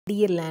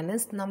Dear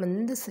learners, நம்ம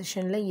இந்த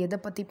செஷனில் எதை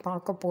பற்றி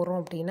பார்க்க போகிறோம்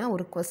அப்படின்னா,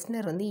 ஒரு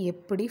கொஸ்டினர் வந்து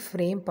எப்படி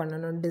ஃப்ரேம்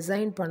பண்ணணும்,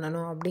 டிசைன்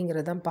பண்ணணும்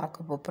அப்படிங்கிறதான்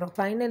பார்க்க போகிறோம்.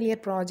 ஃபைனல்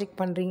இயர் ப்ராஜெக்ட்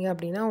பண்ணுறீங்க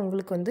அப்படின்னா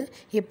உங்களுக்கு வந்து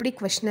எப்படி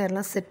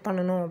கொஸ்டினர்லாம் செட்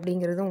பண்ணணும்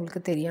அப்படிங்கிறது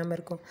உங்களுக்கு தெரியாமல்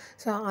இருக்கும்.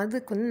 ஸோ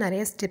அதுக்கு வந்து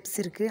நிறைய ஸ்டெப்ஸ்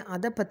இருக்குது.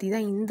 அதை பற்றி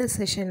தான் இந்த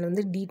செஷனில்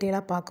வந்து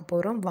டீட்டெயிலாக பார்க்க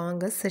போகிறோம்.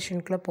 வாங்க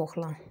செஷனுக்குள்ளே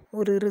போகலாம்.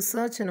 ஒரு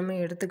ரிசர்ச் நம்ம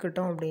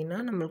எடுத்துக்கிட்டோம் அப்படின்னா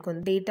நம்மளுக்கு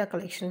வந்து டேட்டா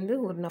கலெக்ஷன் வந்து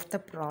ஒன் ஆஃப் த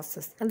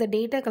ப்ராசஸ். அந்த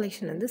டேட்டா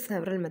கலெக்ஷன் வந்து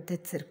செவரல்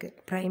மெத்தட்ஸ் இருக்குது.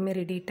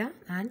 Primary data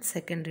and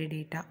secondary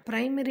data.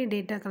 Primary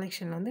data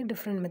collection வந்து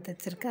டிஃப்ரெண்ட்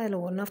மெத்தட்ஸ் இருக்குது. அதில்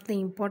one of the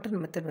important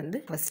method வந்து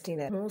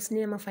கொஸ்டினர். மோஸ்ட்லி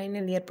நம்ம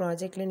ஃபைனல் இயர்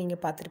ப்ராஜெக்டில்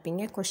நீங்கள்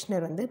பார்த்துருப்பீங்க,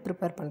 கொஸ்டினர் வந்து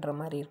ப்ரிப்பேர் பண்ணுற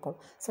மாதிரி இருக்கும்.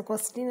 ஸோ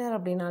கொஸ்டினர்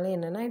அப்படின்னாலே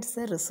என்னென்னா இட்ஸ்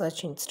அ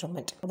ரிசர்ச்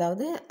இன்ஸ்ட்ருமெண்ட்.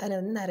 அதாவது அதில்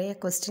வந்து நிறைய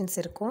கொஸ்டின்ஸ்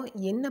இருக்கும்.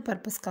 என்ன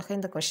பர்பஸ்க்காக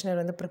இந்த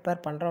கொஸ்டினர் வந்து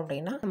ப்ரிப்பேர் பண்ணுறோம்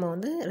அப்படின்னா, நம்ம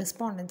வந்து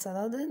ரெஸ்பாண்டன்ஸ்,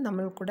 அதாவது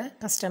நம்மளுக்கு கூட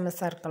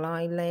கஸ்டமர்ஸாக இருக்கலாம்,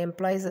 இல்லை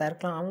எம்ப்ளாயீஸாக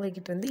இருக்கலாம்,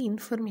 அவங்கக்கிட்ட வந்து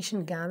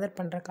இன்ஃபர்மேஷன் கேதர்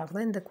பண்ணுறதுக்காக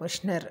தான் இந்த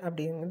கொஸ்டினர்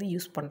அப்படிங்கிறது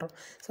யூஸ் பண்ணுறோம்.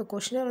 ஸோ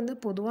கொஸ்டினர் வந்து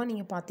பொதுவாக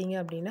நீங்கள் பார்த்தீங்க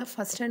அப்படின்னா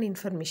ஃபஸ்ட் ஹேண்ட்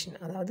இன்ஃபர்மேஷன்,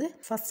 அதாவது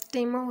ஃபஸ்ட்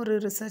டைமாக ஒரு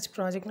ரிசர்ச்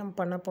ப்ராஜெக்ட் நம்ம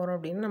பண்ண போகிறோம்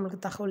அப்படின்னா நம்மளுக்கு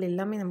தகவல்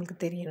எல்லாமே நம்மளுக்கு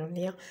தெரியணும்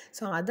இல்லையா?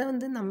 ஸோ அதை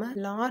வந்து நம்ம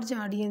லார்ஜ்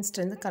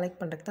ஆடியன்ஸ்லேருந்து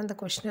கலெக்ட் பண்ணுறதுக்கு தான் இந்த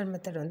கொஸ்டினர்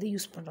மெத்தட் வந்து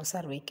யூஸ் பண்ணுறோம்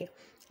சர்வேக்கு.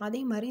 அதே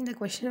மாதிரி இந்த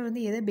கொஸ்டினர்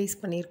வந்து எதை பேஸ்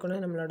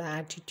பண்ணியிருக்கணும், நம்மளோட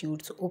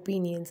ஆட்டிடியூட்ஸ்,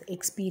 ஒப்பீனியன்ஸ்,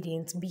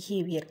 எக்ஸ்பீரியன்ஸ்,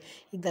 பிஹேவியர்,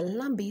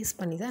 இதெல்லாம் பேஸ்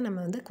பண்ணி தான் நம்ம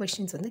வந்து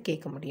கொஸ்டின்ஸ் வந்து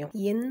கேட்க முடியும்.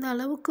 எந்த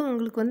அளவுக்கு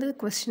உங்களுக்கு வந்து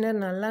கொஸ்டினர்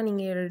நல்லா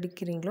நீங்கள்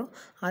எடுக்கிறீங்களோ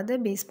அதை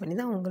பேஸ் பண்ணி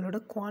தான் உங்களோட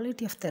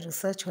குவாலிட்டி ஆஃப் த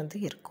ரிசர்ச் வந்து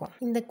இருக்கும்.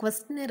 இந்த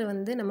கொஸ்டினரை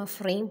வந்து நம்ம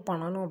ஃப்ரேம்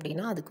பண்ணணும்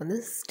அப்படின்னா அதுக்கு வந்து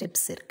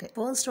ஸ்டெப்ஸ் இருக்குது.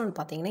 ஃபர்ஸ்ட் ஒன்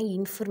பார்த்தீங்கன்னா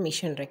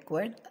information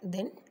required,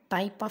 then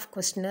type of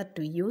questionnaire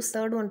to use.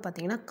 Third one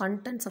பார்த்தீங்கன்னா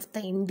contents of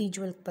the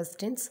individual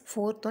questions.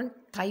 Fourth one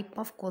type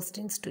of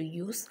questions to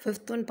use.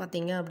 Fifth one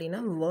பார்த்தீங்க அப்படின்னா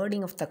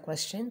wording of the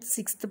question.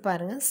 Sixth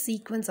பாருங்க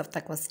sequence of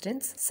the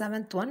questions.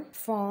 Seventh one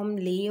form,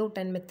 layout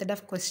and method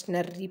of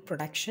questionnaire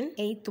reproduction.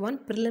 Eighth one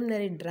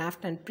preliminary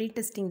draft and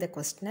pre-testing the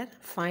questionnaire.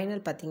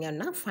 Final பார்த்தீங்க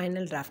அப்படின்னா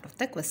final draft of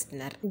the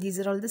questionnaire. These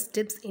are all the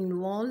steps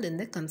involved in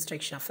the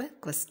construction of a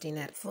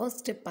questionnaire. First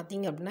step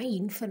பார்த்தீங்க அப்படின்னா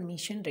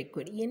information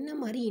required. என்ன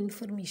மாதிரி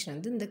information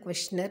வந்து இந்த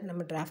questionnaire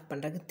நம்ம draft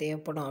பண்ணுறதுக்கு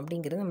தேவைப்படும்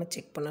அப்படிங்கிறத நம்ம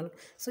செக் பண்ணணும்.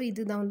 ஸோ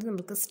இதுதான் வந்து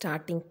நம்மளுக்கு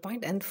starting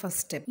point and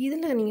first step. இதில்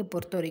நீங்கள்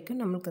பொறுத்த வரைக்கும்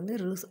நம்மளுக்கு வந்து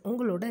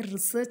உங்களோட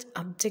ரிசர்ச்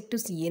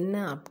அப்ஜெக்டிவ்ஸ் என்ன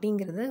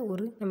அப்படிங்கிறத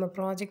ஒரு நம்ம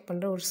ப்ராஜெக்ட்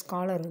பண்ணுற ஒரு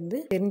ஸ்காலர் வந்து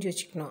தெரிஞ்சு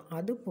வச்சுக்கணும்.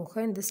 அது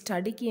போக இந்த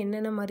ஸ்டடிக்கு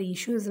என்னென்ன மாதிரி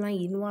இஷ்யூஸ்லாம்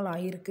இன்வால்வ்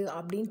ஆகிருக்கு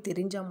அப்படின்னு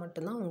தெரிஞ்சால்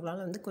மட்டும்தான்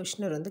உங்களால் வந்து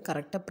கொஸ்டினர் வந்து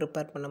கரெக்டாக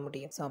ப்ரிப்பேர் பண்ண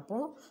முடியும். ஸோ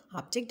அப்போது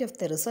அப்ஜெக்ட் ஆஃப்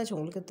த ரிசர்ச்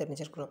உங்களுக்கு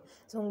தெரிஞ்சிருக்கணும்.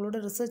 ஸோ உங்களோட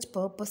ரிசர்ச்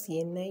பர்பஸ்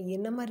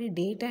என்ன மாதிரி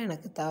டேட்டா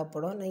எனக்கு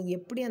தேவைப்படும், நான்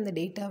எப்படி அந்த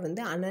டேட்டா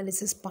வந்து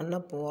அனாலிசிஸ் பண்ண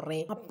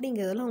போகிறேன்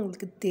அப்படிங்கிறதெல்லாம்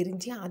உங்களுக்கு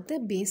தெரிஞ்சு அதை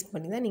பேஸ்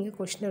பண்ணி தான் நீங்கள்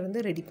கொஸ்டினர்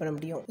வந்து ரெடி பண்ண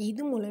முடியும்.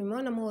 இது மூலமா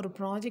நம்ம ஒரு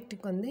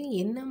ப்ராஜெக்ட்டுக்கு வந்து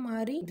என்ன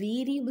மாதிரி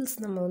வேரியபிள்ஸ்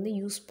நம்ம வந்து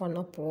யூஸ் பண்ண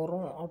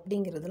போகிறோம்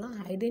அப்படிங்கிறதெல்லாம்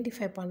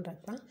ஐடென்டிஃபை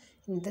பண்ணுறது தான்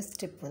இந்த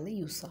ஸ்டெப் வந்து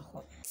யூஸ்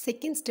ஆகும்.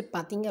 செகண்ட் ஸ்டெப்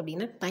பார்த்தீங்க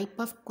அப்படின்னா type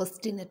of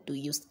questionnaire to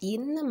use.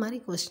 என்ன மாதிரி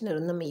கொஸ்டினர்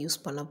வந்து நம்ம யூஸ்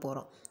பண்ண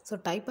போகிறோம். ஸோ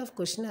டைப் ஆஃப்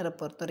கொஸ்டினரை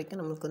பொறுத்த வரைக்கும்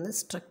நம்மளுக்கு வந்து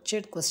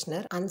ஸ்ட்ரக்சர்ட்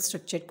கொஸ்டினர்,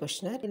 அன்ஸ்ட்ரக்சர்ட்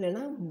கொஸ்டினர்,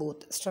 இல்லைனா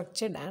போத்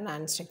ஸ்ட்ரக்சர்ட் அண்ட்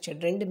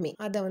அன்ஸ்ட்ரக்சர்ட் ரெண்டுமே.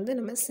 அதை வந்து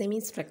நம்ம செமி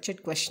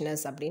ஸ்ட்ரக்சர்ட்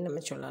கொஸ்டினர்ஸ் அப்படின்னு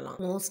நம்ம சொல்லலாம்.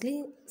 மோஸ்ட்லி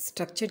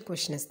ஸ்ட்ரக்சர்ட்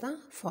கொஸ்டினர்ஸ் தான்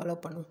ஃபாலோ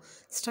பண்ணுவோம்.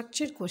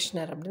 ஸ்ட்ரக்சர்ட்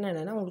கொஸ்டினர் அப்படின்னா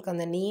என்னென்னா உங்களுக்கு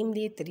அந்த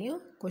நேம்லேயே தெரியும்,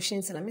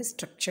 கொஸ்டின்ஸ் எல்லாமே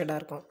ஸ்ட்ரக்சர்டாக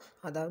இருக்கும்.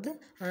 அதாவது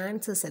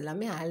ஆன்சர்ஸ்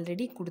எல்லாமே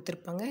ஆல்ரெடி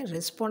கொடுத்துருப்பாங்க.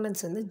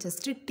 ரெஸ்பாண்டன்ஸ் வந்து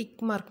ஜஸ்ட்டு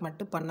டிக் மார்க்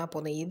மட்டும் பண்ணால்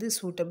போதும். எது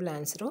சூட்டபிள்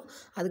ஆன்சரோ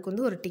அதுக்கு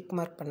வந்து ஒரு டிக்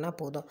மார்க் பண்ணால்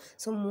போதும்.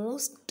 ஸோ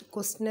மோஸ்ட்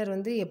கொஸ்டினர்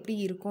வந்து எப்படி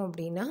இருக்கும்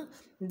அப்படின்னா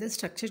இந்த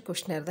ஸ்ட்ரக்சர்ட்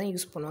கொஸ்டினர் தான்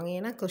யூஸ் பண்ணுவாங்க.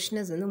 ஏன்னா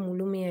கொஸ்டினர்ஸ் வந்து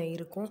முழுமையாக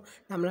இருக்கும்,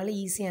 நம்மளால்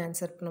ஈஸியாக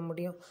ஆன்சர் பண்ண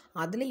முடியும்.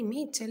 அதுலேயுமே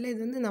சில இது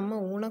வந்து நம்ம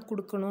ஓனாக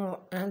கொடுக்கணும்,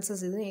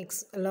 ஆன்சர்ஸ் எதுவும்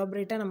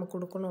எலாபரேட்டாக நம்ம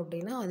கொடுக்கணும்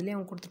அப்படின்னா அதுலேயே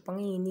அவங்க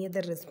கொடுத்துருப்பாங்க any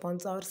other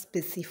response R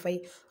specify,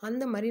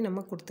 அந்த மாதிரி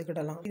நம்ம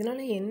கொடுத்துக்கிடலாம்.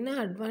 இதனால் என்ன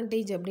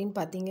அட்வான்டேஜ் அப்படின்னு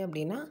பார்த்தீங்க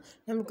அப்படின்னா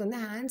நமக்கு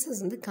வந்து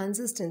ஆன்சர்ஸ் வந்து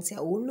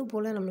கன்சிஸ்டன்சியாக ஒன்று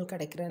போல் நம்மளுக்கு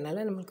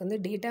கிடைக்கிறதுனால நம்மளுக்கு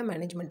வந்து டேட்டா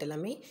மேனேஜ்மெண்ட்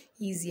எல்லாமே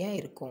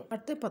ஈஸியாக இருக்கும்.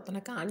 அடுத்து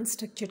பார்த்தோன்னாக்கா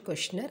அன்ஸ்ட்ரக்சர்ட்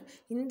கொஸ்டினர்.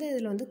 இந்த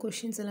இதில் வந்து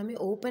கொஸ்டின்ஸ் எல்லாமே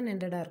ஓப்பன்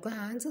எண்டடாக இருக்கும்.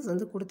 ஆன்சர்ஸ்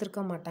வந்து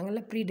கொடுத்துருக்க மாட்டாங்க,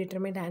 இல்லை ப்ரீ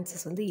டிட்டர்மைண்ட்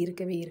ஆன்சர்ஸ் வந்து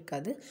இருக்கவே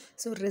இருக்காது.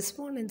 ஸோ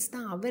ரெஸ்பாண்டன்ஸ்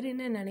தான் அவர்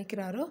என்ன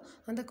நினைக்கிறாரோ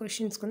அந்த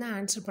கொஸ்டின்ஸ்க்கு வந்து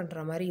ஆன்சர்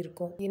பண்ணுற மாதிரி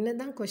இருக்கும். என்ன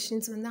தான்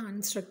கொஸ்டின்ஸ் வந்து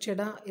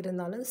அன்ஸ்ட்ரக்சர்டாக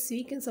இருந்தாலும்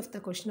சீக்வன்ஸ் ஆஃப்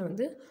த கொஸ்டினை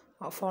வந்து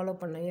ஃபாலோ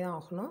பண்ணவே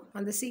ஆகணும்.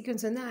 அந்த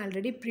சீக்வன்ஸ் வந்து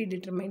ஆல்ரெடி ப்ரீ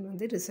டிட்டர்மைண்ட்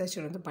வந்து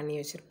ரிசர்ச்சர் வந்து பண்ணி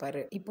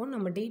வச்சுருப்பாரு. இப்போ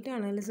நம்ம டேட்டா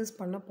அனாலிசிஸ்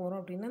பண்ண போகிறோம்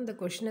அப்படின்னா இந்த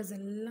கொஸ்டினர்ஸ்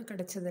எல்லாம்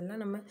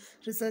கிடைச்சதெல்லாம் நம்ம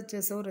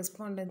ரிசர்ச்சர்ஸோ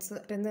ரெஸ்பாண்டன்ஸோ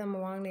இருந்து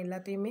நம்ம வாங்கின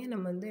எல்லாத்தையுமே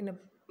நம்ம வந்து என்ன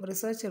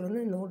ரிசர்ச்சர்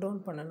வந்து நோட்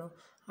டவுன் பண்ணணும்.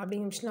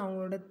 அப்படிங்கிற விஷயம்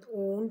அவங்களோட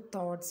ஓன்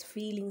தாட்ஸ்,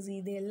 ஃபீலிங்ஸ்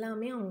இது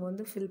எல்லாமே அவங்க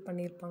வந்து ஃபில்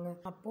பண்ணியிருப்பாங்க.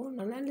 அப்போது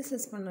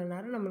அனாலிசிஸ் பண்ண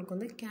நேரம் நம்மளுக்கு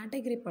வந்து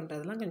கேட்டகரி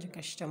பண்ணுறதுலாம் கொஞ்சம்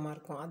கஷ்டமாக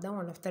இருக்கும். அதுதான்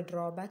one of the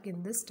drawback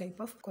in this type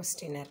of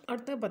questionnaire.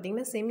 அடுத்து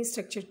பார்த்தீங்கன்னா செமி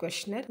ஸ்ட்ரக்சர்ட்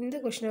கொஸ்டினர். இந்த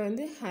கொஸ்டினர்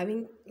வந்து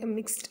ஹேவிங் எ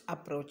மிக்ஸ்ட்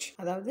அப்ரோச்,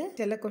 அதாவது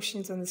சில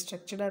கொஸ்டின்ஸ் வந்து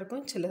ஸ்ட்ரக்சர்டாக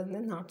இருக்கும், சில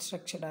வந்து நாட்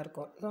ஸ்ட்ரக்சர்டாக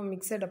இருக்கும். ஸோ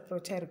மிக்சட்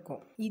அப்ரோச்சாக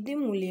இருக்கும். இது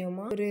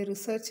மூலியமாக ஒரு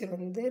ரிசர்ச்சர்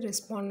வந்து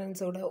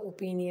ரெஸ்பாண்டன்ஸோட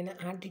ஒப்பீனியன்,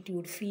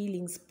 ஆட்டிடியூட்,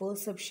 ஃபீலிங்ஸ்,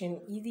 பெர்செப்ஷன்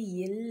இது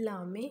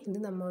எல்லாமே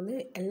வந்து நம்ம வந்து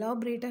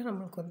எலாபரேட் செப்பரேட்டாக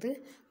நம்மளுக்கு வந்து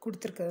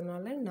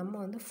கொடுத்துருக்கிறதுனால நம்ம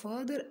வந்து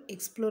ஃபர்தர்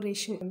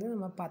எக்ஸ்ப்ளோரேஷன் வந்து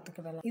நம்ம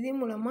பார்த்துக்கிடலாம். இதே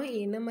மூலமாக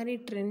என்ன மாதிரி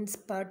ட்ரெண்ட்ஸ்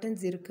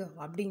பேட்டர்ன்ஸ் இருக்குது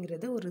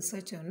அப்படிங்கிறத ஒரு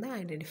ரிசர்ச்சை வந்து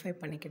identify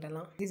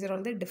பண்ணிக்கிடலாம். These are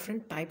all the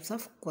different types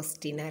of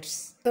questionnaires.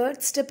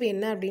 Third step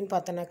என்ன அப்படின்னு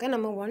பார்த்தோன்னாக்கா,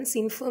 நம்ம ஒன்ஸ்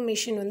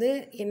இன்ஃபர்மேஷன் வந்து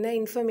என்ன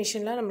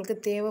இன்ஃபர்மேஷன்லாம் நம்மளுக்கு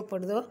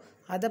தேவைப்படுதோ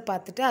அதை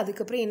பார்த்துட்டு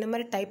அதுக்கப்புறம் என்ன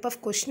மாதிரி டைப்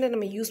ஆஃப் கொஸ்டினை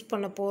நம்ம யூஸ்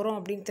பண்ண போகிறோம்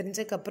அப்படின்னு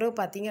தெரிஞ்சதுக்கப்புறம்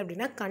பார்த்தீங்க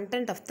அப்படின்னா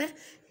கண்டென்ட் ஆஃப் த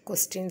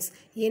கொஸ்டின்ஸ்,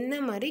 என்ன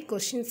மாதிரி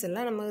கொஸ்டின்ஸ்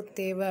எல்லாம் நமக்கு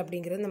தேவை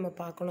அப்படிங்கிறது நம்ம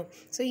பார்க்கணும்.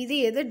 ஸோ இது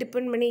எதை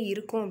டிபெண்ட் பண்ணி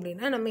இருக்கும்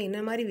அப்படின்னா நம்ம என்ன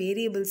மாதிரி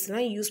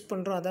வேரியபிள்ஸ்லாம் யூஸ்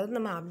பண்ணுறோம், அதாவது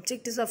நம்ம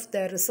அப்ஜெக்டிவ்ஸ் ஆஃப்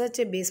த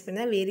ரிசர்ச்சை பேஸ் பண்ணி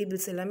தான்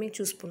வேரியபிள்ஸ் எல்லாமே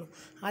சூஸ் பண்ணும்.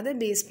 அதை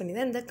பேஸ் பண்ணி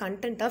தான் இந்த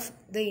content of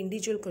the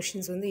individual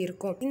questions வந்து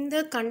இருக்கும்.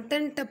 இந்த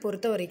கண்டென்ட்டை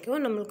பொறுத்த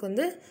வரைக்கும் நம்மளுக்கு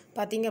வந்து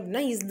பார்த்திங்க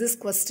அப்படின்னா இஸ் திஸ்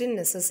கொஸ்டின்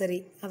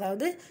நெசசரி,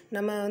 அதாவது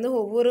நம்ம வந்து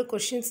ஒவ்வொரு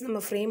கொஸ்டின்ஸ்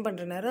நம்ம ஃப்ரேம்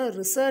பண்ணுற நேரம்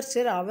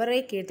ரிசர்ச்சர்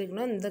அவரே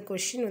கேட்டுக்கணும் இந்த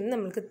கொஸ்டின் வந்து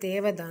நம்மளுக்கு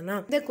தேவைதானா,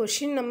 இந்த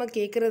கொஸ்டின் நம்ம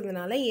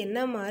கேட்குறதுனால என்ன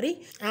மாதிரி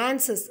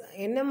ஆன்சர்ஸ்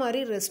என்ன மாதிரி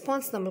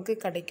ரெஸ்பான்ஸ் நமக்கு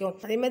கிடைக்கும்,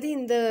 அதே மாதிரி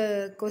இந்த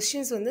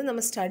கொஸ்டின்ஸ் வந்து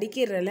நம்ம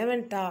ஸ்டடிக்கு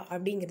ரெலவெண்ட்டா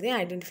அப்படிங்கிறதையும்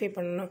ஐடென்டிஃபை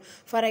பண்ணணும்.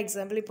 ஃபார்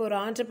எக்ஸாம்பிள் இப்போ ஒரு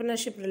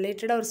ஆண்டர்பிரினர்ஷிப்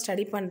ரிலேட்டடாக ஒரு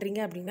ஸ்டடி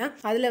பண்ணுறீங்க அப்படின்னா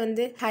அதில்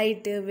வந்து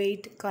height,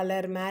 wait,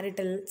 colour,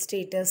 marital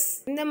status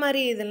இந்த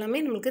மாதிரி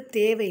இதெல்லாமே நம்மளுக்கு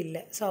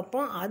தேவையில்லை. ஸோ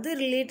அப்போ அது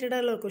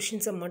ரிலேட்டடாக உள்ள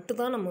கொஸ்டின்ஸை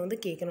மட்டும் தான் நம்ம வந்து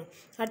கேட்கணும்.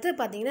 அடுத்தது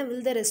பார்த்தீங்கன்னா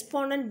will the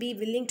respondent be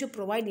willing to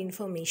provide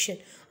information,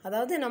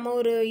 அதாவது நம்ம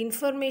ஒரு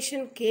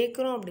இன்ஃபர்மேஷன்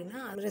கேட்குறோம் அப்படின்னா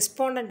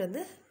ரெஸ்பாண்டன்ட்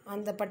வந்து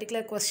அந்த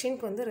பர்டிகுலர்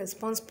கொஸ்டினுக்கு வந்து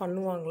ரெஸ்பான்ஸ்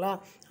பண்ணுவாங்களா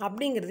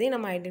அப்படிங்கிறதையும்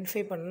நம்ம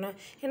ஐடென்டிஃபை பண்ணணும்.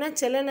 ஏன்னா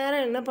சில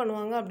நேரம் என்ன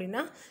பண்ணுவாங்க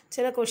அப்படின்னா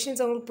சில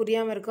கொஸ்டின்ஸ் அவங்களுக்கு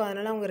புரியாமல் இருக்கும்,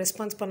 அதனால் அவங்க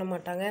ரெஸ்பான்ஸ் பண்ண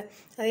மாட்டாங்க.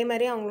 அதே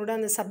மாதிரி அவங்களோட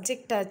அந்த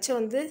சப்ஜெக்ட் அச்சு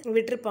வந்து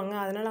விட்டுருப்பாங்க,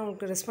 அதனால்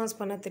அவங்களுக்கு ரெஸ்பான்ஸ்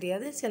பண்ண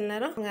தெரியாது. சில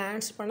நேரம் அவங்க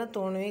ஆன்சர் பண்ண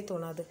தோணவே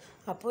தோணாது.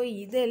 அப்போது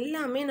இது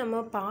எல்லாமே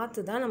நம்ம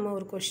பார்த்து தான் நம்ம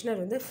ஒரு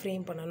கொஸ்டினர் வந்து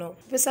ஃப்ரேம் பண்ணணும்.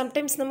 இப்போ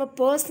சம்டைம்ஸ் நம்ம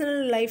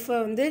பர்சனல் லைஃப்பை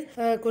வந்து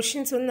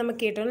கொஸ்டின்ஸ் வந்து நம்ம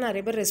கேட்டோம்னா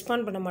நிறைய பேர்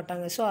ரெஸ்பாண்ட் பண்ண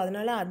மாட்டாங்க. ஸோ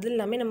அதனால் அது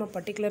எல்லாமே நம்ம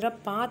பர்டிகுலராக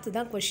பார்த்து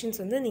தான்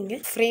கொஸ்டின்ஸ் வந்து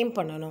நீங்கள் ஃப்ரேம்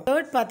பண்ணணும்.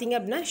 தேர்ட் பார்த்தீங்க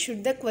அப்படின்னா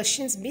should the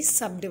questions be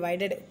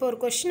subdivided. இப்போ ஒரு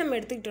கொஸ்டின் நம்ம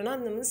எடுத்துக்கிட்டோம்னா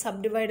அது வந்து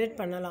சப்டிவைடட்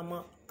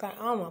பண்ணலாமா?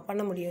 ஆமாம்,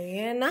 பண்ண முடியும்.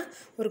 ஏன்னா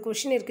ஒரு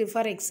கொஷின் இருக்குது.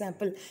 ஃபார்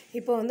எக்ஸாம்பிள்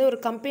இப்போ வந்து ஒரு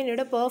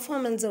கம்பெனியோட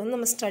பெர்ஃபார்மன்ஸை வந்து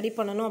நம்ம ஸ்டடி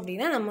பண்ணணும்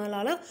அப்படின்னா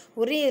நம்மளால்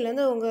ஒரே இதில்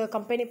வந்து உங்கள்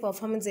கம்பெனி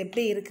பெர்ஃபார்மன்ஸ்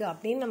எப்படி இருக்குது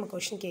அப்படின்னு நம்ம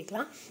கொஷின்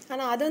கேட்கலாம்.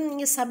 ஆனால் அதை வந்து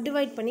நீங்கள்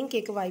சப்டிவைட் பண்ணி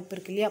கேட்க வாய்ப்பு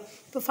இருக்குது இல்லையா?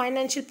 இப்போ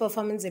ஃபைனான்ஷியல்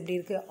பெர்ஃபார்மன்ஸ் எப்படி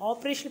இருக்குது,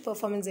 ஆப்ரேஷனல்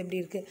பெர்ஃபார்மன்ஸ் எப்படி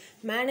இருக்குது,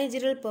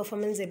 மேனேஜரல்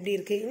பெர்ஃபார்மன்ஸ் எப்படி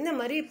இருக்குது, இந்த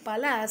மாதிரி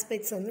பல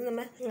ஆஸ்பெக்ட்ஸ் வந்து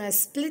நம்ம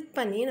ஸ்ப்ளிட்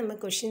பண்ணி நம்ம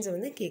கொஷின்ஸை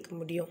வந்து கேட்க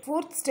முடியும்.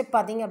 ஃபோர்த் ஸ்டெப்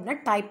பார்த்தீங்க அப்படின்னா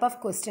type of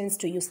questions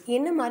to use.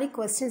 என்ன மாதிரி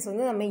கொஸ்டின்ஸ்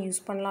வந்து நம்ம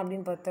யூஸ் பண்ணலாம்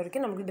அப்படின்னு பொறுத்த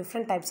வரைக்கும் நமக்கு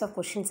டிஃப்ரெண்ட் டைப்ஸ் ஆஃப்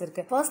கொஸ்டின்ஸ்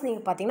இருக்கு. ஃபர்ஸ்ட்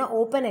நீங்க பாத்தீங்கன்னா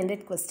open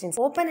ended questions.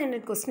 Open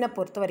ended கொஸ்டினை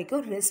பொறுத்த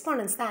வரைக்கும்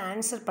ரெஸ்பாண்டன்ஸ் தான்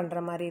ஆன்சர்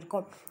பண்ற மாதிரி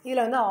இருக்கும்.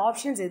 இதுல வந்து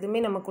ஆப்ஷன்ஸ் எதுவுமே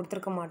நம்ம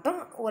கொடுத்துருக்க மாட்டோம்.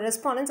 ஒரு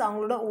ரெஸ்பாண்டன்ஸ்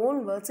அவங்களோட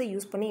ஓன் வேர்ட்ஸை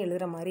யூஸ் பண்ணி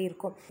எழுதுற மாதிரி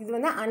இருக்கும். இது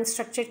வந்து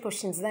அன்ஸ்ட்ரக்சர்ட்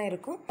கொஸ்டின்ஸ் தான்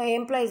இருக்கும்.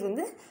 எம்ப்ளாயிஸ்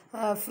வந்து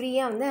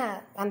ஃப்ரீயா வந்து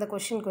அந்த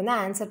கொஸ்டினுக்கு வந்து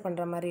ஆன்சர்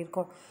பண்ற மாதிரி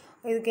இருக்கும்.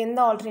 இதுக்கு எந்த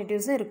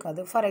ஆல்டர்னேட்டிவ்ஸும்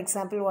இருக்காது. For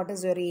example what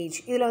is your age,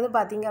 இதில் வந்து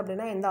பார்த்தீங்க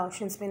அப்படின்னா எந்த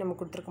ஆப்ஷன்ஸுமே நம்ம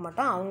கொடுத்துருக்க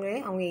மாட்டோம்.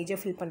 அவங்க ஏஜை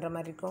ஃபில் பண்ணுற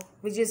மாதிரி இருக்கும்.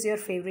 Which is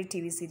your favourite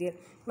TV serial,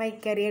 my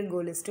career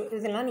goal is to,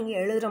 இதெல்லாம் நீங்கள்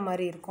எழுதுகிற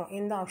மாதிரி இருக்கும்.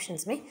 எந்த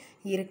ஆப்ஷன்ஸுமே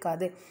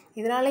இருக்காது.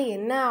 இதனால்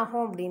என்ன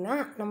ஆகும் அப்படின்னா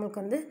நம்மளுக்கு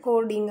வந்து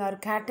coding R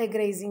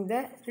categorising the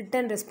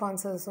written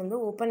responses வந்து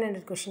ஓப்பன்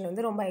எண்டட் கொஸ்டின்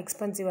வந்து ரொம்ப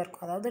எக்ஸ்பென்சிவாக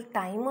இருக்கும். அதாவது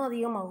டைமும்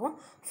அதிகமாகும்,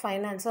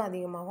 ஃபைனான்ஸும்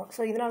அதிகமாகும்.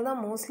 ஸோ இதனால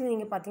தான் மோஸ்ட்லி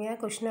நீங்கள் பார்த்தீங்கன்னா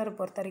கொஸ்டினரை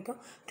பொறுத்த வரைக்கும்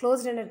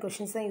க்ளோஸ்ட் எண்டட்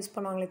கொஸ்டின்ஸ் தான் யூஸ்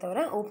பண்ணுவாங்களே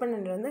தவிர ஓப்பன்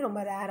எண்டட் வந்து ரொம்ப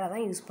ரேராக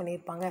தான் யூஸ்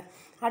பண்ணியிருப்பாங்க.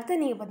 அடுத்து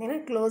நீங்கள்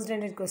பார்த்தீங்கன்னா க்ளோஸ்ட்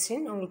எண்டட்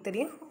கொஸ்டின் உங்களுக்கு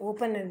தெரியும்,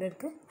 ஓப்பன்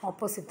எண்டட்க்கு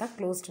ஆப்போசிட் தான்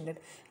க்ளோஸ்ட் எண்டட்.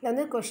 இதில்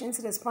வந்து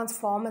கொஸ்டின்ஸ் ரெஸ்பான்ஸ்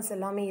ஃபார்மட்ஸ்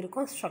எல்லாமே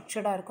இருக்கும்,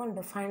 ஸ்ட்ரக்சர்டாக இருக்கும்,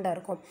 டிஃபைன்டாக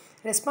இருக்கும்.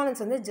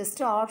 ரெஸ்பான்ஸ் வந்து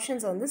ஜஸ்ட்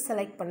ஆப்ஷன்ஸை வந்து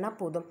செலக்ட் பண்ணால்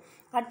போதும்.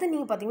 அடுத்து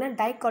நீங்கள் பார்த்தீங்கன்னா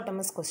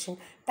டைகாட்டமஸ் கொஸ்டின்.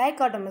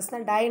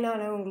 டைகாட்டமஸ்னால்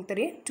டைனால உங்களுக்கு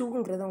தெரியும்,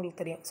 டூங்கிறது உங்களுக்கு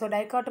தெரியும். ஸோ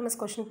டைகாட்டமஸ்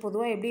கொஸ்டின்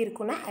பொதுவாக எப்படி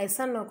இருக்குன்னா எஸ்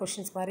அண்ட் நோ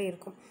கொஸ்டின்ஸ் மாதிரி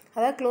இருக்கும்.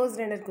 அதாவது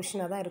க்ளோஸ்ட் எண்டட்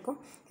கொஸ்டினாக தான் இருக்கும்.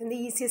 இந்த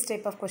ஈஸியஸ்ட்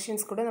டைப் ஆஃப்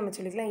கொஸ்டின்ஸ் கூட நம்ம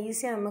சொல்லிக்கலாம்.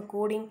 ஈஸியாக நம்ம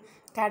கோடிங்,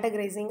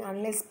 கேட்டகரைசிங்,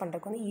 அனலைஸ்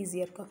பண்ணுறதுக்கு வந்து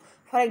ஈஸியாக இருக்கும்.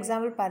 ஃபார்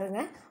எக்ஸாம்பிள்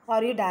பாருங்கள்,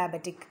 are you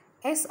diabetic,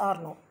 S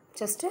R no,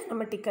 just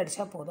நம்ம டிக்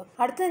அடித்தா போதும்.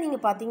 அடுத்து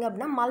நீங்கள் பார்த்தீங்க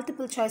அப்படின்னா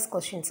மல்டிபிள் சாய்ஸ்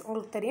கொஸ்டின்ஸ்.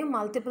 உங்களுக்கு தெரியும்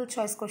மல்டிபிள்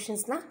சாய்ஸ்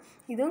கொஸ்டின்ஸ்னால்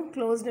இதுவும்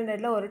க்ளோஸ்ட்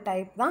எண்டடில் ஒரு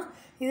டைப் தான்.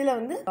 இதில்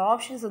வந்து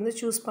ஆப்ஷன்ஸ் வந்து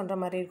சூஸ் பண்ணுற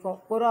மாதிரி இருக்கும்.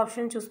 ஒரு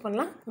ஆப்ஷன் சூஸ்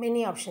பண்ணலாம்,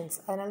 மெனி ஆப்ஷன்ஸ்.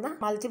 அதனால தான்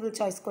மல்டிபிள்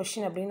சாய்ஸ்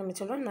கொஸ்டின் அப்படின்னு நம்ம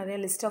சொல்கிறோம். நிறைய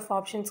லிஸ்ட் ஆஃப்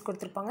ஆப்ஷன்ஸ்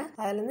கொடுத்துருப்பாங்க.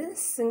 அதுலேருந்து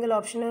சிங்கிள்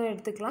ஆப்ஷனும்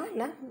எடுத்துக்கலாம்,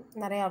 இல்லை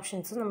நிறைய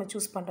ஆப்ஷன்ஸும் நம்ம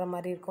சூஸ் பண்ணுற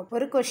மாதிரி இருக்கும்.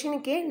 ஒரு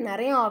கொஸ்டினுக்கே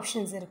நிறைய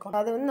ஆப்ஷன்ஸ் இருக்கும்.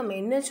 அது வந்து நம்ம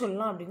என்ன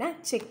சொல்லலாம் அப்படின்னா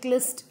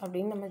செக்லிஸ்ட்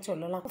அப்படின்னு நம்ம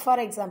சொல்லலாம்.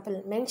 For example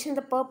mention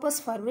the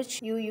purpose for which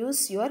you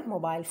use your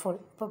mobile phone.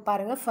 இப்போ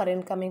பாருங்கள், for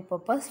incoming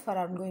purpose,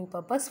 for out going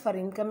purpose, for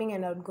incoming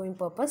and out going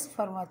purpose,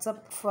 for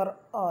WhatsApp, for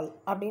all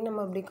அப்படின்னு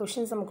நம்ம இப்படி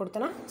கொஸ்டின்ஸ் நம்ம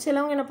கொடுத்தோன்னா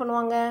சிலவங்க என்ன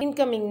பண்ணுவாங்க,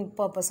 இன்கமிங்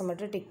பர்பஸை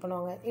மட்டும் டிக்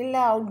பண்ணுவாங்க,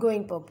 இல்லை அவுட்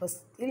கோயிங் பர்பஸ்,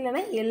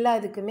 இல்லைன்னா எல்லா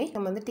இதுக்குமே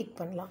நம்ம வந்து டிக்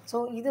பண்ணலாம். ஸோ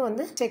இது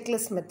வந்து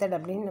செக்லிஸ்ட் மெத்தட்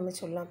அப்படின்னு நம்ம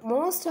சொல்லலாம்.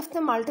 Most of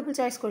the multiple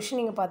choice question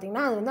நீங்கள்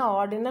பார்த்தீங்கன்னா அது வந்து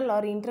ordinal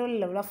R interval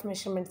level of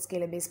measurement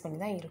ஸ்கேலை பேஸ் பண்ணி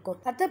தான் இருக்கும்.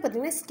 அடுத்து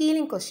பார்த்தீங்கன்னா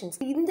ஸ்கேலிங் கொஸ்டின்ஸ்.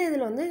 இந்த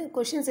இதில் வந்து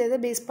கொஸ்டின்ஸ் எதை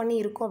பேஸ் பண்ணி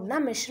இருக்கும்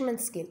அப்படின்னா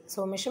measurement scale.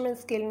 So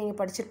measurement scale நீங்கள்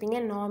படிச்சிருப்பீங்க,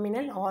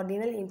 nominal,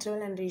 ordinal,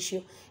 interval and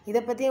ratio.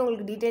 இதை பற்றி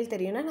உங்களுக்கு டீட்டெயில்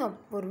தெரியும்னா நான்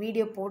ஒரு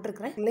வீடியோ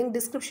போட்டிருக்கிறேன், லிங்க்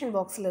டிஸ்கிரிப்ஷன்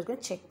பாக்ஸில்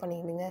இருக்கும், செக்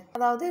பண்ணிடுங்க.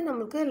 அதாவது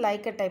நமக்கு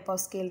like a type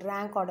of scale,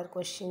 rank order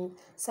question,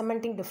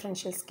 செமெண்டிங்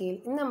differential scale,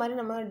 இந்த மாதிரி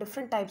நம்ம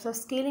டிஃப்ரெண்ட் டைப்ஸ் ஆஃப்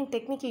ஸ்கேலிங்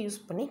டெக்னிக்கை யூஸ்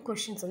பண்ணி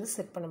கொஸ்டின்ஸ் வந்து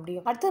செட் பண்ண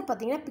முடியும். அடுத்து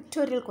பார்த்தீங்கன்னா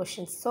pictorial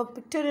questions. So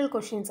pictorial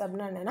questions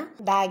அப்படின்னா என்னென்னா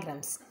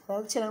டயக்ராம்ஸ்.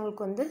 அதாவது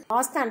சிலவங்களுக்கு வந்து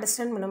ஃபாஸ்ட்டாக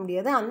அண்டர்ஸ்டாண்ட் பண்ண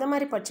முடியாது. அந்த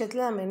மாதிரி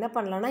பட்சத்தில் நம்ம என்ன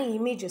பண்ணலாம்னா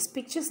இமேஜஸ்,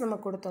 பிக்சர்ஸ் நம்ம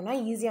கொடுத்தோம்னா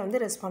ஈஸியாக வந்து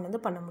ரெஸ்பாண்ட்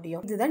வந்து பண்ண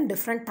முடியும். இதுதான்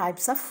different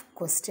types of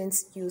questions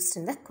used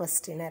in the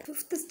questionnaire.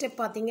 Fifth step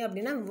பார்த்தீங்க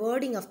அப்படின்னா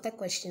வேர்டிங் ஆஃப் த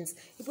கொஸ்டின்ஸ்.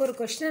 இப்போ ஒரு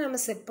கொஸ்டினை நம்ம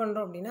செட்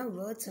பண்ணுறோம் அப்படின்னா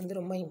வேர்ட்ஸ் வந்து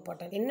ரொம்ப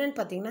இம்பார்ட்டன்ட். என்னன்னு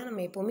பார்த்தீங்கன்னா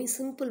நம்ம எப்போவுமே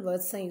சிம்பிள்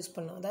வேர்ட்ஸ் தான் யூஸ்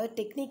பண்ணணும். அதாவது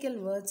டெக்னிக்கல்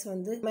வேர்ட்ஸ்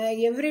வந்து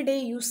எவ்ரிடே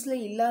யூஸில்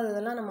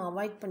இல்லாததெல்லாம் நம்ம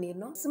அவாய்ட்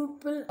பண்ணிடணும்.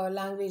 சிம்பிள்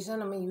லாங்குவேஜ்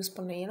தான் நம்ம யூஸ்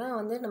பண்ணணும். ஏன்னா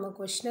வந்து நம்ம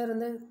கொஸ்டினர்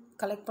வந்து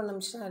கலெக்ட் பண்ண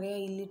முடிச்சுன்னா நிறைய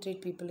இல்லிட்ரேட்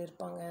பீப்புள்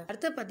இருப்பாங்க.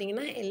 அடுத்து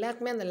பார்த்தீங்கன்னா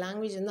எல்லாருக்குமே அந்த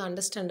லாங்குவேஜ் வந்து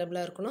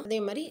அண்டர்ஸ்டாண்டபிளாக இருக்கணும். அதே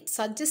மாதிரி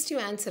சஜஸ்டிவ்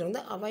ஆன்சர்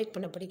வந்து அவாய்ட்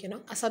பண்ண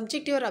படிக்கணும்.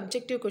 சப்ஜெக்டிவ் ஒரு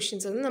அப்ஜெக்டிவ்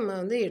கொஸ்டின்ஸ் வந்து நம்ம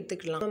வந்து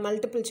எடுத்துக்கலாம்.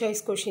 Multiple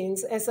choice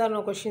questions, SR no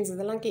questions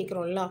இதெல்லாம்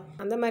கேட்குறோம்ல,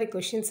 அந்த மாதிரி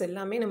கொஸ்டின்ஸ்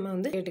எல்லாமே நம்ம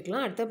வந்து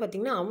கேட்டுக்கலாம். அடுத்து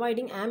பார்த்தீங்கன்னா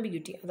அவாய்டிங்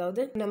ஆம்பிகியூட்டி.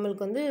 அதாவது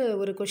நம்மளுக்கு வந்து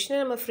ஒரு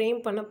கொஸ்டினை நம்ம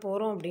ஃப்ரேம் பண்ண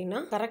போகிறோம்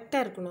அப்படின்னா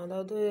கரெக்டாக இருக்கணும்.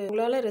 அதாவது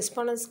உங்களால்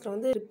ரெஸ்பாண்டன்ஸ்க்கு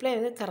வந்து ரிப்ளை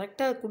வந்து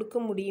கரெக்டாக கொடுக்க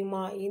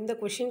முடியுமா, இந்த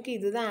கொஸ்டினுக்கு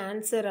இதுதான்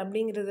ஆன்சர்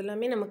அப்படிங்கிறது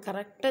எல்லாமே நம்ம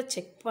கரெக்டாக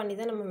செக் பண்ணி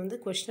தான் நம்ம வந்து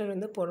கொஸ்டினர்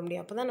வந்து போட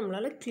முடியும். அப்போ தான்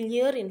நம்மளால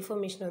கிளியர்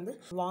இன்ஃபர்மேஷன் வந்து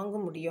வாங்க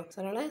முடியும்.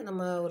 அதனால்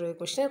நம்ம ஒரு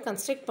கொஸ்டினர்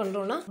கன்ஸ்ட்ரக்ட்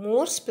பண்ணுறோம்னா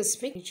மோர்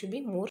specific, it should be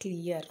more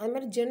clear. அது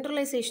மாதிரி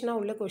ஜென்ரலைசேஷனாக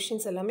உள்ள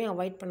கொஸ்டின்ஸ் எல்லாமே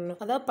அவாய்ட் பண்ணணும்.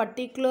 அதாவது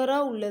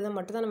பர்டிகுலராக உள்ளதை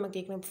மட்டும் தான் நம்ம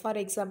கேட்கணும். ஃபார்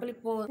எக்ஸாம்பிள்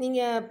இப்போ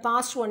நீங்கள்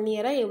பாஸ்ட் 1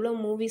 இயராக எவ்வளோ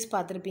மூவிஸ்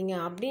பார்த்துருப்பீங்க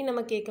அப்படின்னு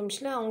நம்ம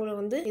கேட்கமிச்சில் அவங்கள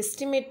வந்து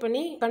எஸ்டிமேட்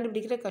பண்ணி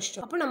கண்டுபிடிக்கிற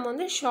கஷ்டம். அப்போ நம்ம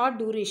வந்து ஷார்ட்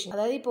டியூரேஷன்,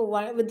 அதாவது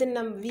இப்போ வித்தின்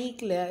நம்ம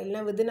வீக்கில்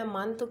இல்லை வித்தின்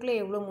மந்த்துக்குள்ளே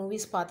எவ்வளோ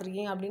மூவிஸ்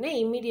பார்த்துருக்கீங்க அப்படின்னா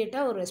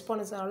இமீடியட்டாக ஒரு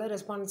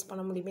ரெஸ்பான்ஸ்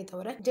பண்ண முடியுமே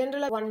தவிர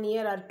ஜென்ரலாக 1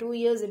 இயர் ஆர் 2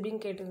 இயர்ஸ் எப்படின்னு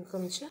கேட்டு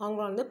அவங்க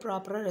வந்து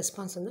ப்ராப்பராக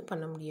ரெஸ்பான்ஸ் வந்து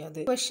பண்ண முடியாது.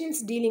 Questions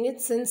dealing with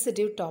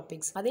sensitive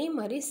topics. அதே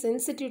மாதிரி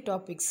சென்சிட்டிவ்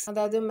டாபிக்ஸ்,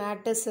 அதாவது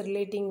matters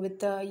relating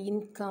with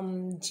income,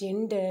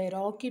 gender,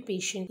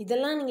 occupation,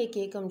 இதெல்லாம் நீங்கள்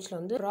கேட்கமிச்சில்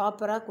வந்து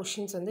ப்ராப்பராக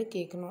கொஸ்டின்ஸ் வந்து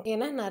கேட்கணும்.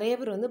 ஏன்னா நிறைய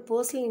பேர் வந்து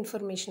பர்சனல்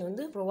இன்ஃபர்மேஷன்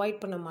வந்து ப்ரொவைட்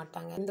பண்ண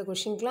மாட்டாங்க. இந்த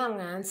கொஸ்டின்க்குலாம்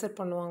அவங்க ஆன்சர்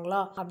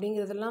பண்ணுவாங்களா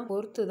அப்படிங்கிறதெல்லாம்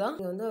பொறுத்து தான்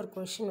நீங்கள் வந்து ஒரு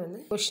கொஸ்டின்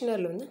வந்து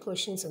கொஸ்டினரில் வந்து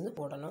கொஸ்டின்ஸ் வந்து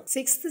போடணும்.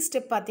 6th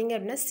ஸ்டெப் பார்த்தீங்க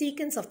அப்படின்னா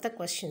சீக்வன்ஸ் ஆஃப் த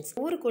கொஸ்டின்ஸ்.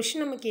 ஒரு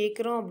கொஸ்டின் நம்ம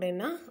கேட்குறோம்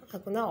அப்படின்னா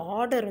அதுக்கு வந்து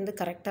ஆர்டர் வந்து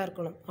கரெக்டாக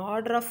இருக்கணும்.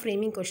 Order of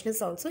framing question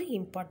is also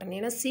important.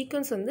 ஏன்னா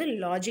சீக்வன்ஸ் வந்து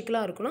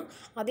லாஜிக்கலாக இருக்கணும்.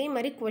 அதே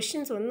மாதிரி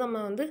கொஸ்டின்ஸ் வந்து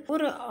நம்ம வந்து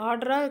ஒரு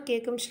ஆர்டராக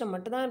கேட்கமிச்சில்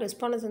மட்டும் தான்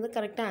ரெஸ்பாண்டன்ஸ் வந்து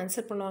கரெக்டாக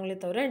ஆன்சர் பண்ணுவாங்களே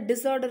தவிர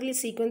டிஸ்ஆர்டர்லி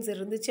சீக்வன்ஸ்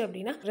இருந்துச்சு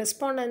அப்படின்னா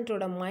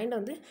ரெஸ்பாண்டன்ட்டோட மைண்ட்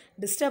வந்து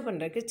டிஸ்டர்ப்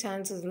பண்ணுறதுக்கு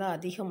சான்சஸ் வந்து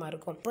அதிகமாக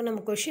இருக்கும். இப்போ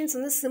நம்ம கொஸ்டின்ஸ்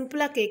வந்து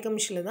சிம்பிளாக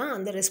கேட்கமிச்சில் தான்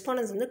அந்த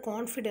ரெஸ்பாண்டன்ஸ் வந்து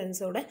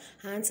கான்ஃபிடென்ஸோட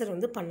ஆன்சர்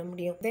வந்து பண்ண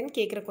முடியும். தென்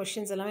கேட்குற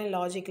கொஸ்டின்ஸ் எல்லாமே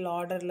லாஜிக்கல்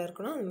ஆர்டரில்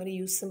இருக்கணும். அது மாதிரி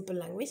யூஸ் சிம்பிள்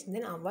லாங்குவேஜ்,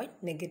 தென் avoid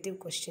negative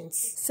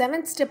questions.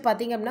 7th step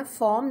பார்த்தீங்க அப்படின்னா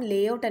form,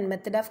 layout and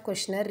method of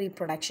questionnaire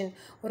reproduction.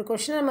 ஒரு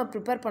கொஸ்டினை நம்ம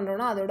ப்ரிப்பேர்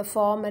பண்ணுறோம்னா அதோட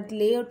ஃபார்மேட்,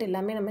 லேஅவுட்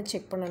எல்லாமே நம்ம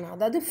செக் பண்ணணும்.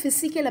 அதாவது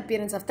physical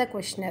appearance of the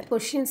questionnaire.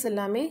 Questions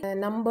எல்லாமே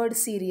நம்பர்டு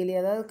சீரியலி,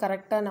 அதாவது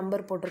கரெக்டாக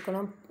நம்பர்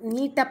போட்டிருக்கணும்,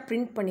 நீட்டாக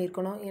பிரிண்ட்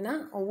பண்ணியிருக்கணும். ஏன்னா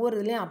ஒவ்வொரு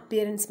இதுலேயும்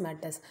அப்பியரன்ஸ்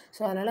மேட்டர்ஸ்.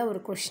 ஸோ அதனால்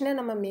ஒரு கொஸ்டினை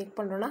நம்ம மேக்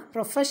பண்ணுறோன்னா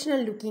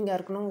ப்ரொஃபஷனல் லுக்கிங்காக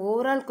இருக்கணும்.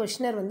 ஓவரால்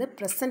கொஸ்டினர் வந்து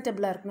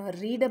ப்ரெசென்டபிளாக இருக்கணும்,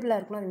 ரீடபிளாக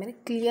இருக்கணும், அதுமாதிரி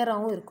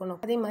கிளியராகவும் இருக்கணும்.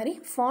 அதே மாதிரி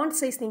ஃபாண்ட்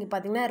சைஸ் நீங்கள்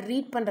பார்த்தீங்கன்னா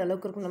ரீட் பண்ணுற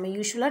அளவுக்கு இருக்கும். நம்ம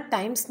யூஸ்வலாக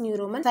டைம்ஸ் நியூ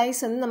ரோமன்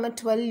சைஸ் வந்து நம்ம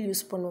 12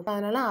 யூஸ் பண்ணுவோம்.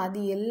 அதனால் அது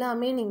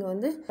எல்லாமே நீங்கள்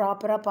வந்து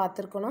ப்ராப்பராக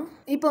பார்த்துருக்கணும்.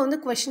 இப்போ வந்து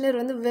கொஸ்டினர்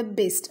வந்து வெப்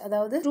பேஸ்ட்,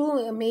 அதாவது த்ரூ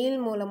மெயில்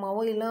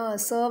மூலமாகவோ இல்லை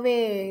சர்வே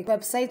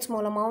வெப்சைட்ஸ்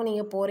மூலமாகவும்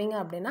நீங்கள் போகிறீங்க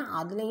அப்படின்னா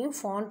அதுலேயும்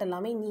ஃபாண்ட்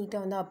எல்லாமே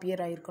நீட்டாக வந்து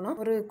அப்பியர் ஆகிருக்கணும்.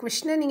 ஒரு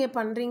கொஸ்டினர் நீங்கள்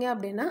பண்ணுறீங்க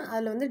அப்படின்னா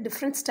அதில் வந்து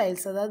டிஃப்ரெண்ட்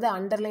ஸ்டைல்ஸ், அதாவது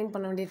அண்டர்லைன்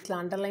பண்ண வேண்டிய இடத்துல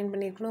அண்டர்லைன்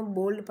பண்ணியிருக்கணும்,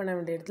 போல்டு பண்ண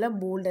வேண்டிய இடத்துல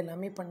போல்டு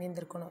எல்லாமே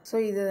பண்ணியிருந்துருக்கணும். ஸோ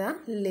இதுதான்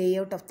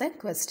layout of the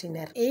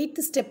questionnaire.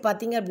 8th step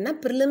பார்த்தீங்க அப்படின்னா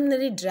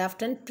preliminary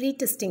draft and pre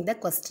testing the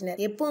questionnaire.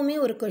 எப்போவுமே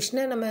ஒரு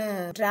கொஸ்டினர் நம்ம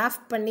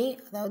டிராஃப்ட் பண்ணி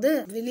அதாவது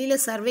வெளியில்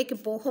சர்வேக்கு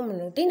போக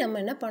முன்னாடி நம்ம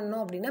என்ன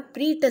பண்ணோம் அப்படின்னா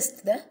ப்ரீ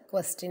டெஸ்ட் த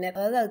கொஸ்டினர்.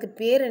 அதாவது அதுக்கு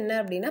பேர் என்ன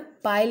அப்படின்னா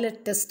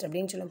பைலட் டெஸ்ட்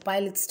அப்படின்னு சொல்லுவோம்,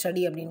 பைலட்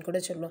ஸ்டடி அப்படின்னு கூட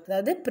சொல்லுவோம்.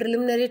 அதாவது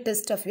preliminary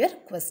test of your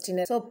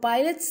questionnaire. So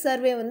pilot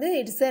survey வந்து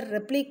it's a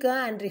replica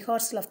and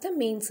ரிஹார்சல் of the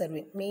main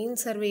survey. Main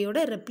சர்வேயோட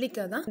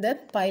replica தான் இந்த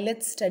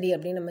பைலட் ஸ்டடி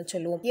அப்படின்னு நம்ம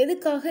சொல்லுவோம்.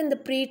 எதுக்காக இந்த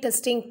ப்ரீ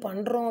டெஸ்டிங்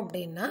பண்ணுறோம்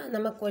அப்படின்னா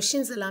நம்ம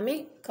கொஸ்டின்ஸ் எல்லாமே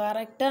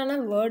கரெக்டான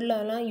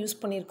வேர்ட்லலாம் யூஸ்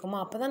பண்ணியிருக்கோமா,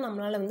 அப்போ தான்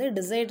நம்மளால் வந்து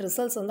டிசைர்ட்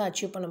ரிசல்ட்ஸ் வந்து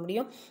அச்சீவ் பண்ண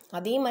முடியும்.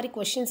 அதே மாதிரி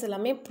கொஸ்டின்ஸ்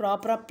எல்லாமே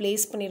ப்ராப்பராக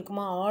பிளேஸ்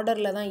பண்ணியிருக்குமா,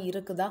 ஆர்டரில் தான்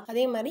இருக்குதா,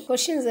 அதே மாதிரி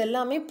கொஸ்டின்ஸ்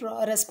எல்லாமே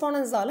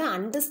ரெஸ்பாண்டன்ஸால்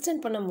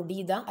அண்டர்ஸ்டாண்ட் பண்ண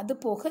முடியுதா, அது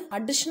போக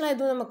அடிஷ்னலாக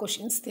எதுவும் நம்ம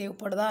கொஸ்டின்ஸ்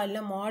தேவைப்படுதா,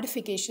 இல்லை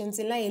மாடிஃபிகேஷன்ஸ்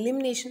இல்லை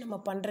எலிமினேஷன் நம்ம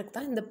பண்ணுறதுக்கு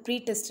தான் இந்த ப்ரீ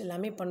டெஸ்ட்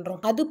எல்லாமே பண்ணுறோம்.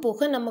 அது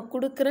போக நம்ம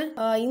கொடுக்குற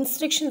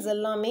இன்ஸ்ட்ரக்ஷன்ஸ்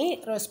எல்லாமே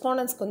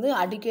ரெஸ்பாண்டன்ஸ்க்கு வந்து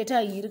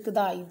அடிக்கேட்டாக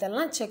இருக்குதா,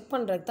 இதெல்லாம் செக்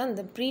பண்ணுறதுக்கு தான்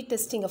இந்த pre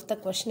testing of the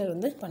questionnaire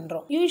வந்து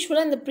பண்ணுறோம்.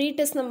 யூஸ்வலாக இந்த ப்ரீ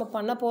டெஸ்ட் நம்ம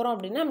பண்ண போகிறோம்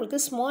அப்படின்னா நம்மளுக்கு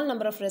ஸ்மால்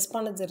நம்பர் ஆஃப்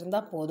ரெஸ்பாண்டன்ஸ்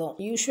இருந்தால் போதும்.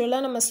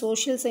 யூஸ்வலாக நம்ம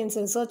சோஷியல் சயின்ஸ்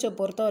ரிசர்ச்சை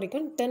பொறுத்த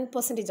வரைக்கும்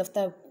 10% ஆஃப்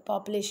த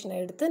பாப்புலேஷனை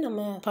எடுத்து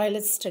நம்ம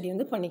பைலட் ஸ்டடி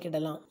வந்து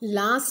பண்ணிக்கிடலாம்.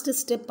 லாஸ்ட்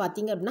ஸ்டெப்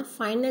பார்த்தீங்க அப்படின்னா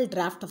final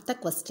draft of the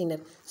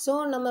questionnaire. So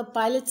நம்ம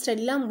பைலட்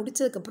ஸ்டடிலாம்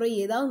முடிச்சதுக்கப்புறம்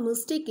ஏதாவது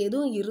மிஸ்டேக்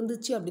எதுவும்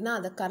இருந்துச்சு அப்படின்னா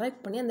அதை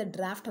கரெக்ட் பண்ணி அந்த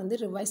டிராஃப்ட் வந்து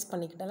ரிவைஸ்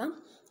பண்ணிக்கிடலாம்.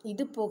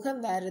 இது போக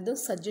வேறு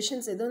எதுவும்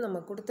சஜஷன்ஸ் எதுவும்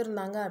நம்ம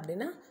கொடுத்துருந்தாங்க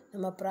அப்படின்னா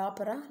நம்ம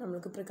ப்ராப்பராக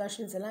நம்மளுக்கு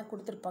ப்ரிகாஷன்ஸ் எல்லாம்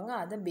கொடுத்துருப்பாங்க,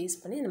 அதை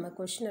பேஸ் பண்ணி நம்ம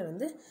கொஸ்டினர்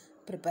வந்து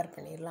ப்ரிப்பேர்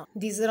பண்ணிடலாம்.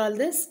 These are all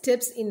the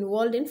steps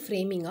involved in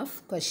framing of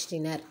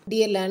questionnaire.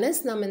 Dear learners,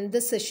 நம்ம இந்த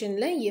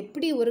செஷனில்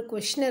எப்படி ஒரு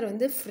கொஸ்டினர்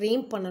வந்து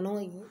ஃப்ரேம் பண்ணணும்,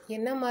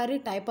 என்ன மாதிரி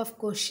டைப் ஆஃப்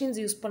கொஸ்டின்ஸ்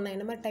யூஸ் பண்ணணும்,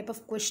 என்ன மாதிரி டைப்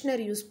ஆஃப்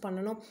கொஸ்டினர் யூஸ்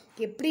பண்ணணும்,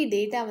 எப்படி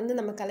டேட்டா வந்து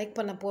நம்ம கலெக்ட்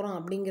பண்ண போகிறோம்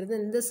அப்படிங்கிறது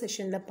இந்த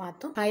செஷனில்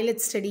பார்த்தோம்.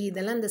 ஹைலைட் ஸ்டடி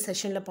இதெல்லாம் இந்த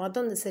செஷனில்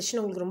பார்த்தோம். இந்த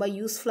செஷன் உங்களுக்கு ரொம்ப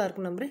யூஸ்ஃபுல்லாக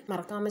இருக்கும் நம்புறேன்.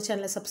 மறக்காமல்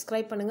சேனலை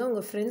சப்ஸ்கிரைப் பண்ணுங்கள்,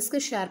 உங்கள்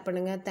ஃப்ரெண்ட்ஸ்க்கு ஷேர்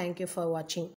பண்ணுங்கள். தேங்க்யூ ஃபார் வாட்சிங்.